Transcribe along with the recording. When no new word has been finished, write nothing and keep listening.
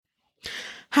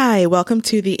Hi, welcome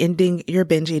to the Ending Your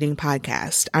Binge Eating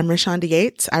podcast. I'm Rashonda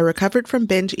Yates. I recovered from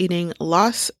binge eating,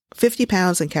 lost 50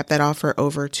 pounds, and kept that off for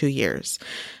over 2 years.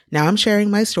 Now I'm sharing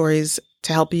my stories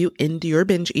to help you end your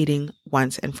binge eating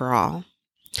once and for all.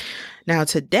 Now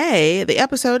today, the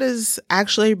episode is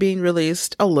actually being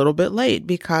released a little bit late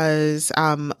because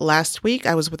last week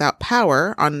I was without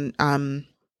power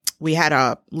we had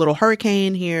a little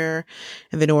hurricane here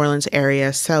in the New Orleans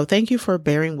area. So thank you for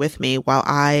bearing with me while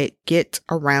I get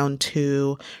around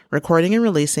to recording and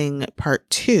releasing part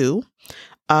 2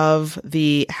 of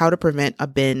the How to Prevent a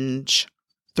Binge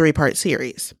 3-part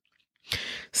series.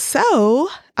 So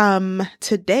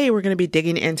today we're going to be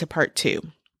digging into part 2.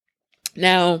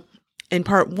 Now, in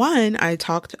part 1, I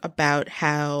talked about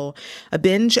how a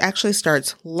binge actually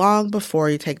starts long before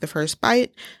you take the first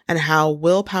bite and how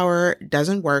willpower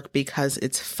doesn't work because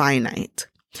it's finite.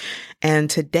 And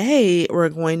today we're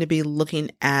going to be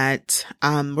looking at,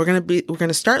 we're going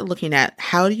to start looking at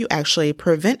how do you actually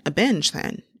prevent a binge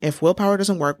then? If willpower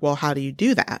doesn't work, well, how do you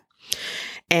do that?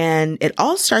 And it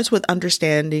all starts with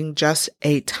understanding just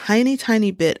a tiny,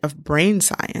 tiny bit of brain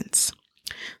science.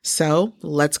 So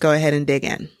let's go ahead and dig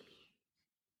in.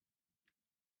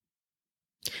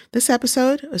 This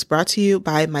episode is brought to you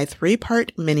by my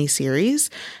 3-part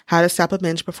mini-series, How to Stop a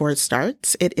Binge Before It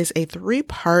Starts. It is a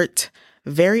 3-part,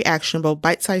 very actionable,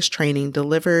 bite-sized training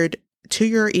delivered to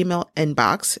your email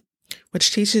inbox,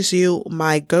 which teaches you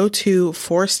my go-to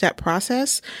 4-step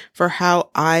process for how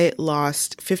I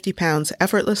lost 50 pounds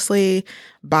effortlessly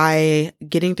by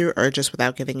getting through urges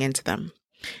without giving into them.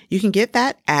 You can get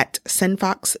that at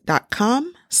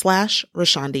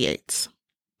sendfox.com/Rashonda Yates.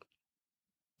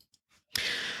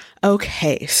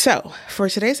 Okay, so for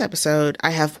today's episode, I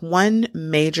have one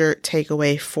major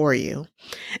takeaway for you.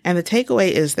 And the takeaway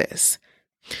is this: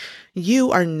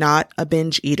 you are not a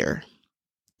binge eater.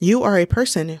 You are a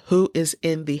person who is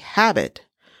in the habit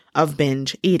of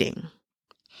binge eating.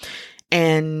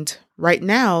 And right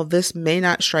now, this may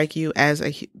not strike you as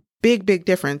a big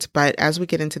difference, but as we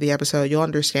get into the episode, you'll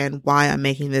understand why I'm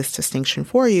making this distinction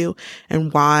for you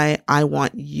and why I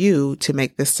want you to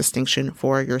make this distinction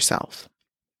for yourself.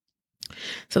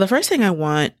 So the first thing I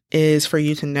want is for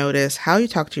you to notice how you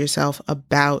talk to yourself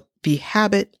about the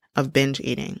habit of binge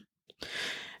eating.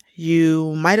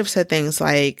 You might have said things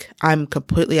like, I'm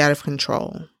completely out of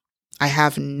control. I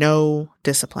have no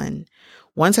discipline.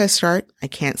 Once I start, I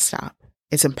can't stop.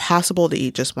 It's impossible to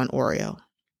eat just one Oreo.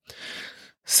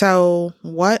 So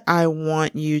what I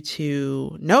want you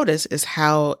to notice is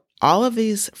how all of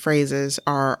these phrases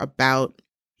are about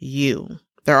you.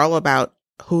 They're all about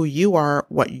who you are,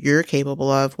 what you're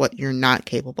capable of, what you're not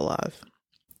capable of.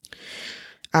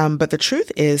 But the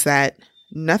truth is that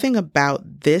nothing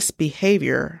about this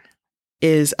behavior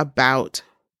is about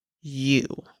you.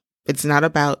 It's not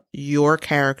about your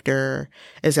character.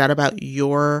 It's not about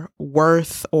your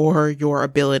worth or your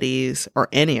abilities or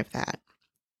any of that.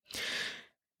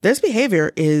 This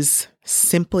behavior is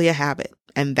simply a habit,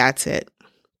 and that's it.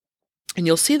 And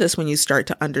you'll see this when you start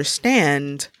to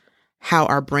understand how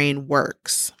our brain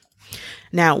works.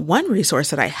 Now, one resource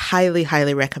that I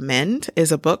highly recommend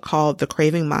is a book called The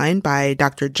Craving Mind by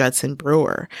Dr. Judson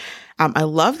Brewer. I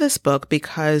love this book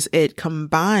because it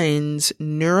combines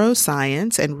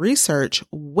neuroscience and research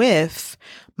with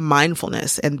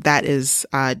mindfulness, and that is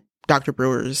Dr.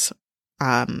 Brewer's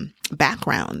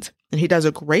background. And he does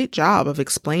a great job of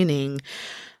explaining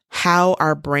how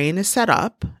our brain is set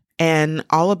up and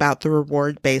all about the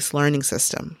reward-based learning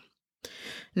system.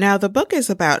 Now, the book is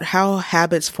about how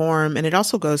habits form, and it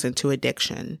also goes into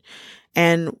addiction.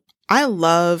 And I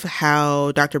love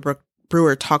how Dr.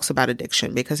 Brewer talks about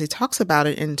addiction because he talks about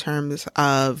it in terms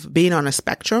of being on a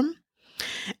spectrum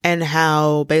and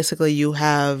how basically you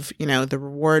have, the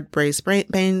reward-based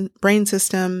brain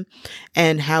system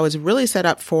and how it's really set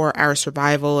up for our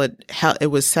survival. It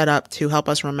was set up to help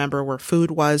us remember where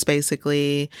food was,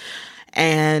 basically.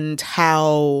 And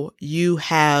how you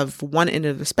have one end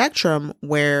of the spectrum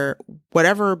where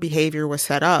whatever behavior was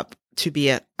set up to be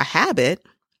a habit,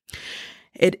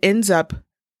 it ends up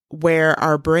where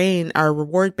our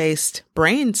reward-based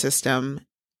brain system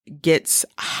gets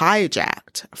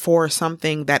hijacked for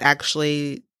something that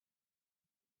actually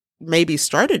maybe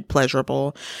started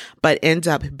pleasurable, but ends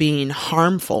up being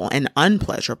harmful and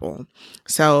unpleasurable.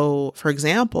 So, for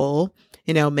example,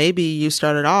 maybe you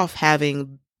started off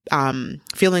having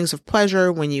feelings of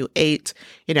pleasure when you ate,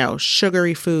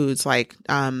 sugary foods like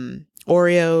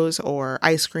Oreos or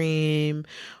ice cream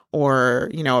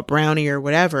or, a brownie or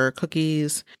whatever,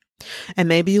 cookies. And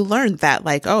maybe you learned that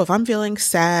if I'm feeling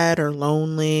sad or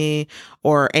lonely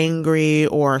or angry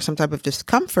or some type of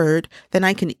discomfort, then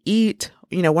I can eat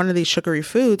one of these sugary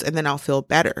foods and then I'll feel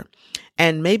better.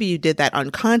 And maybe you did that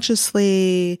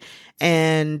unconsciously,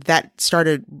 and that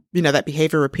started, that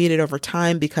behavior repeated over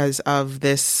time because of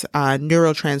this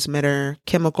neurotransmitter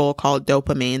chemical called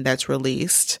dopamine that's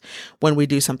released when we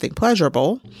do something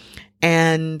pleasurable.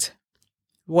 And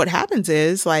what happens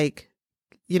is, like,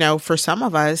 for some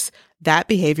of us, that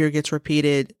behavior gets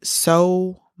repeated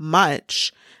so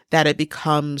much that it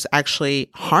becomes actually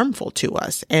harmful to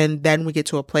us. And then we get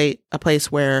to a place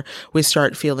where we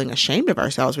start feeling ashamed of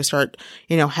ourselves. We start,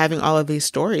 having all of these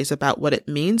stories about what it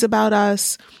means about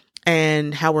us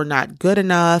and how we're not good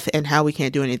enough and how we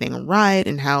can't do anything right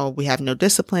and how we have no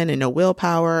discipline and no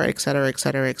willpower, et cetera, et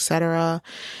cetera, et cetera.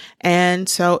 And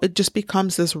so it just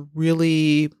becomes this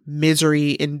really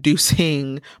misery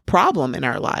inducing problem in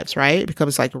our lives, right? It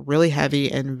becomes like really heavy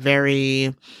and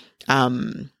very,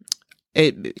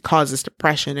 it causes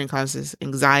depression and causes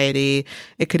anxiety.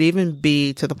 It could even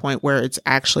be to the point where it's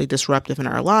actually disruptive in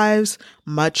our lives,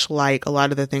 much like a lot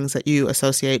of the things that you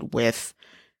associate with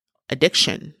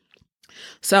addiction.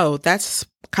 So that's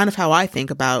kind of how I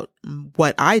think about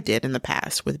what I did in the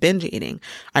past with binge eating.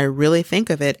 I really think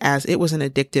of it as it was an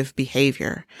addictive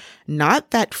behavior.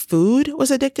 Not that food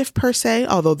was addictive per se,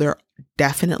 although there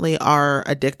definitely are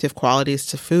addictive qualities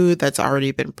to food that's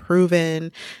already been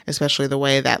proven, especially the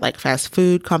way that like fast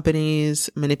food companies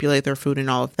manipulate their food and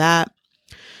all of that.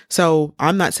 So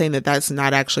I'm not saying that that's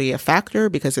not actually a factor,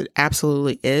 because it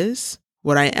absolutely is.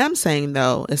 What I am saying,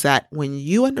 though, is that when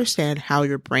you understand how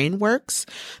your brain works,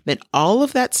 then all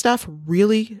of that stuff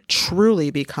really,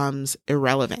 truly becomes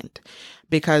irrelevant.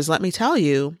 Because let me tell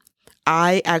you,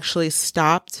 I actually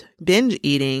stopped binge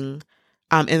eating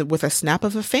with a snap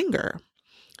of a finger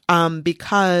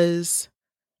because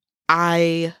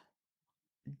I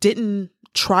didn't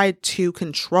try to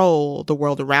control the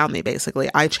world around me, basically.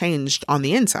 I changed on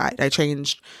the inside. I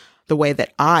changed the way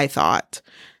that I thought.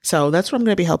 So that's what I'm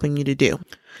going to be helping you to do.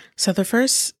 So the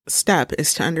first step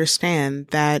is to understand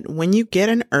that when you get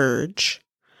an urge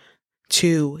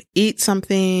to eat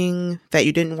something that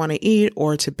you didn't want to eat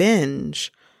or to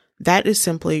binge, that is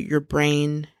simply your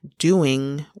brain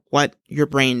doing what your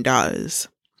brain does.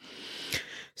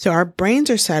 So our brains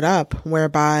are set up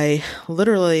whereby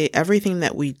literally everything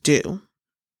that we do,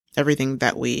 everything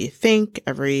that we think,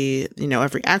 every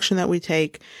action that we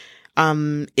take,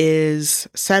 is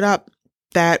set up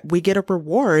that we get a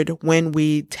reward when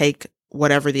we take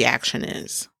whatever the action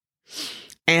is.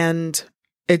 And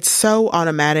it's so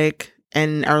automatic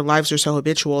and our lives are so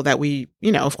habitual that we,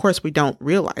 of course we don't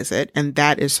realize it. And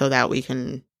that is so that we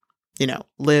can,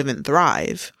 live and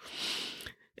thrive.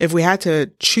 If we had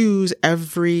to choose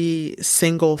every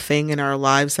single thing in our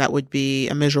lives, that would be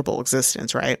a miserable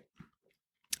existence, right?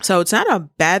 So it's not a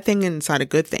bad thing and it's not a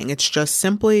good thing. It's just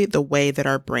simply the way that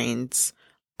our brains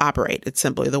operate. It's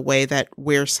simply the way that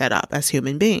we're set up as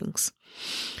human beings.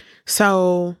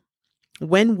 So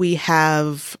when we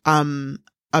have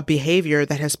a behavior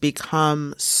that has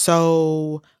become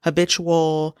so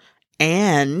habitual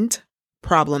and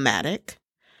problematic,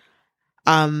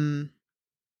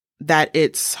 that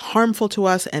it's harmful to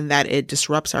us and that it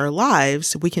disrupts our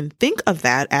lives, we can think of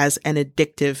that as an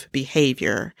addictive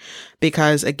behavior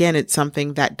because, again, it's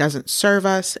something that doesn't serve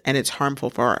us and it's harmful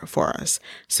for us.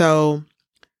 So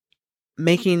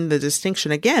making the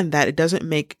distinction again that it doesn't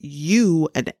make you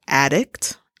an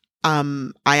addict,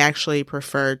 I actually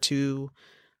prefer to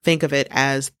think of it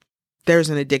as there's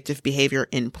an addictive behavior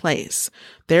in place.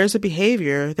 There's a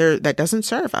behavior there that doesn't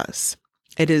serve us.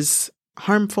 It is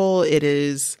harmful. It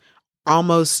is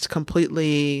almost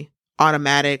completely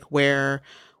automatic where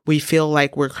we feel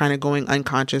like we're kind of going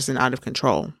unconscious and out of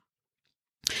control.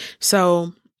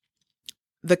 So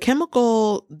the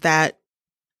chemical that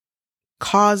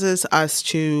causes us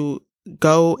to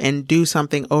go and do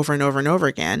something over and over and over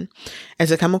again is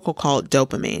a chemical called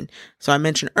dopamine. So I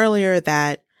mentioned earlier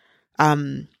that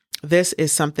this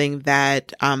is something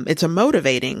that it's a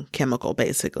motivating chemical,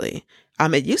 basically.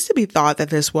 It used to be thought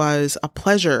that this was a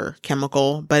pleasure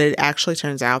chemical, but it actually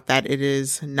turns out that it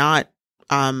is not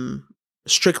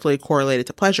strictly correlated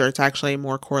to pleasure. It's actually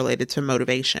more correlated to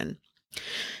motivation.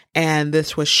 And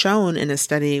this was shown in a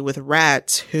study with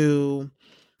rats who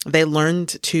they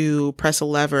learned to press a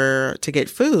lever to get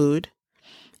food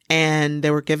and they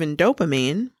were given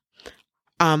dopamine.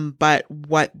 But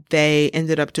what they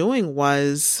ended up doing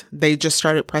was they just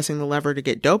started pressing the lever to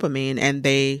get dopamine and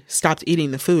they stopped eating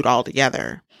the food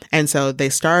altogether. And so they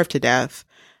starved to death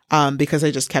because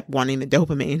they just kept wanting the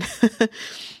dopamine.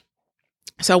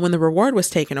 So when the reward was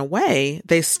taken away,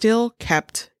 they still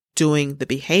kept doing the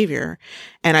behavior.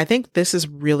 And I think this is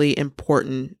really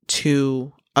important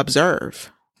to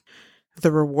observe.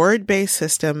 The reward-based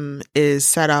system is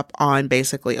set up on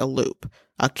basically a loop,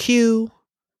 a cue,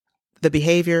 the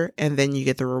behavior, and then you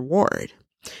get the reward.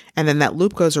 And then that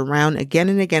loop goes around again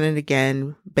and again and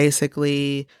again.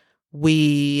 Basically,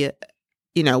 we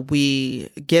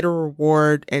get a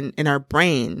reward in our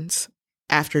brains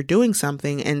after doing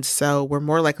something. And so we're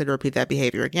more likely to repeat that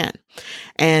behavior again.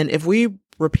 And if we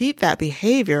repeat that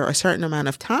behavior a certain amount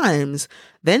of times,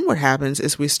 then what happens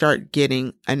is we start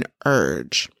getting an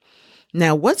urge.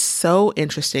 Now, what's so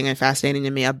interesting and fascinating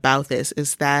to me about this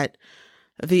is that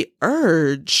the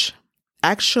urge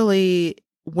actually,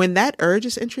 when that urge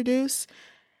is introduced,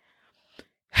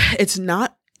 it's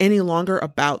not any longer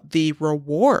about the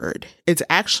reward. It's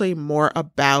actually more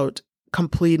about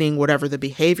completing whatever the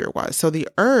behavior was. So the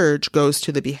urge goes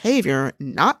to the behavior,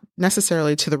 not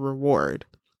necessarily to the reward.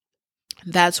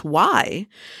 That's where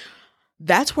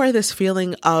this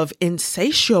feeling of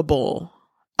insatiable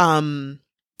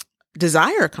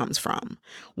desire comes from.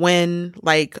 When,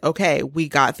 like, okay, we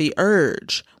got the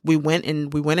urge, we went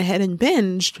ahead and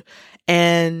binged,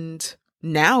 and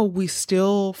now we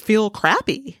still feel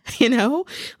crappy,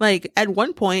 Like, at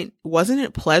one point, wasn't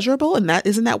it pleasurable? And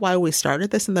isn't that why we started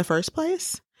this in the first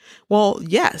place? Well,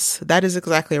 yes, that is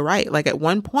exactly right. Like, at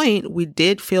one point we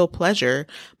did feel pleasure,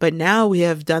 but now we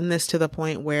have done this to the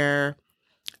point where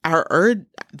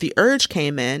the urge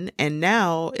came in, and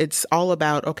now it's all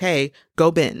about, okay,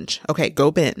 go binge. Okay, go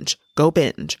binge, go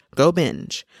binge, go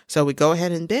binge. So we go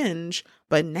ahead and binge,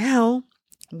 but now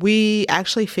we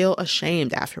actually feel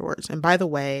ashamed afterwards. And by the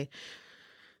way,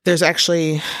 there's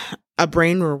actually a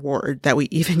brain reward that we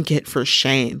even get for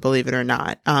shame, believe it or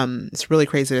not. It's really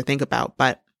crazy to think about,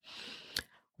 but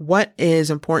what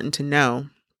is important to know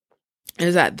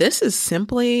is that this is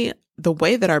simply the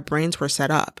way that our brains were set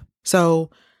up. So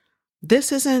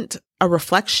this isn't a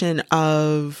reflection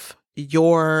of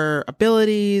your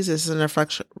abilities. This isn't a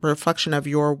reflection of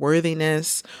your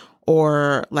worthiness,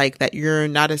 or like that you're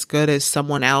not as good as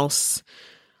someone else.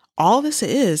 All this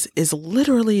is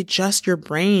literally just your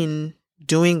brain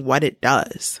doing what it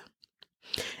does.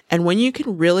 And when you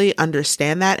can really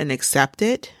understand that and accept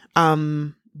it,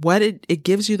 it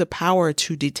gives you the power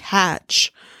to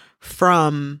detach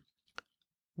from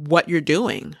what you're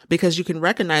doing, because you can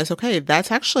recognize, okay,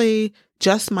 that's actually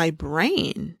just my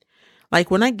brain. Like,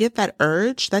 when I get that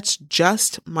urge, that's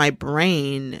just my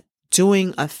brain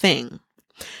doing a thing.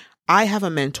 I have a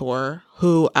mentor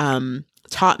who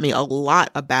taught me a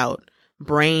lot about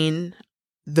the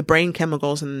brain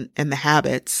chemicals and the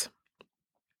habits.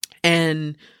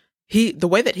 And the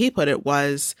way that he put it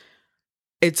was,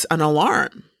 it's an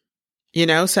alarm,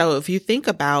 So if you think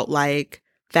about like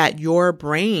that, your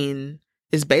brain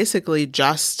is basically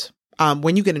just,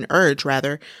 when you get an urge,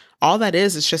 rather, all that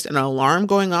is just an alarm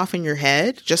going off in your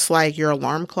head, just like your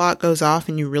alarm clock goes off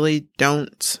and you really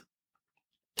don't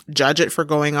judge it for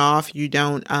going off. You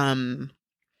don't,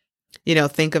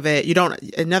 think of it. You don't,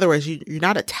 in other words, you're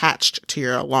not attached to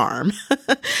your alarm.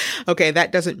 Okay.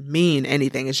 That doesn't mean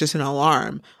anything. It's just an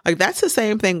alarm. Like, that's the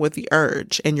same thing with the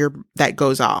urge that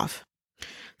goes off.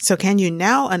 So can you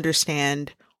now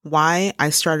understand why I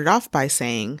started off by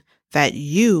saying that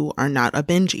you are not a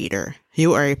binge eater?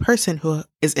 You are a person who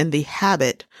is in the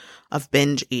habit of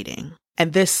binge eating.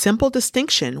 And this simple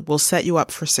distinction will set you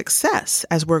up for success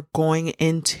as we're going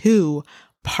into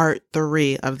part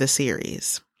 3 of the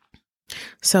series.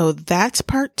 So that's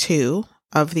part 2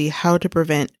 of the How to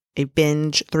Prevent a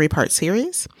Binge 3-part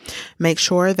series. Make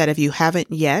sure that if you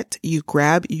haven't yet, you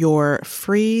grab your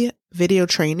free video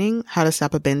training, How to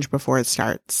Stop a Binge Before It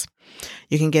Starts.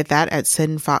 You can get that at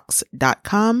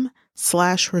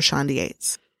sidnfox.com/Rashonda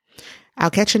Yates. I'll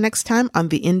catch you next time on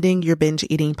the Ending Your Binge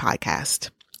Eating podcast.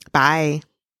 Bye.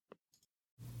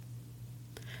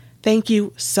 Thank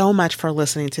you so much for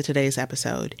listening to today's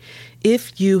episode.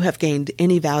 If you have gained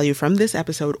any value from this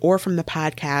episode or from the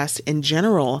podcast in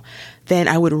general, then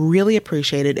I would really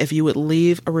appreciate it if you would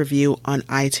leave a review on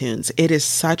iTunes. It is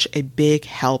such a big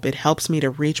help. It helps me to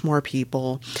reach more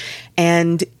people.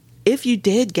 And if you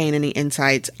did gain any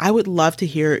insights, I would love to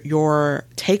hear your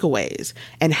takeaways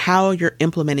and how you're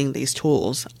implementing these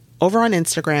tools. Over on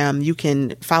Instagram, you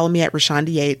can follow me at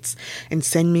Rashonda Yates and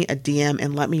send me a DM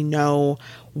and let me know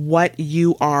what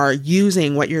you are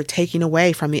using, what you're taking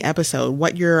away from the episode,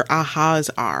 what your ahas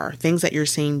are, things that you're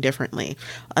seeing differently.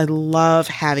 I love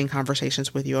having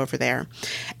conversations with you over there.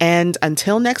 And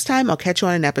until next time, I'll catch you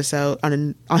on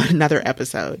another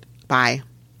episode. Bye.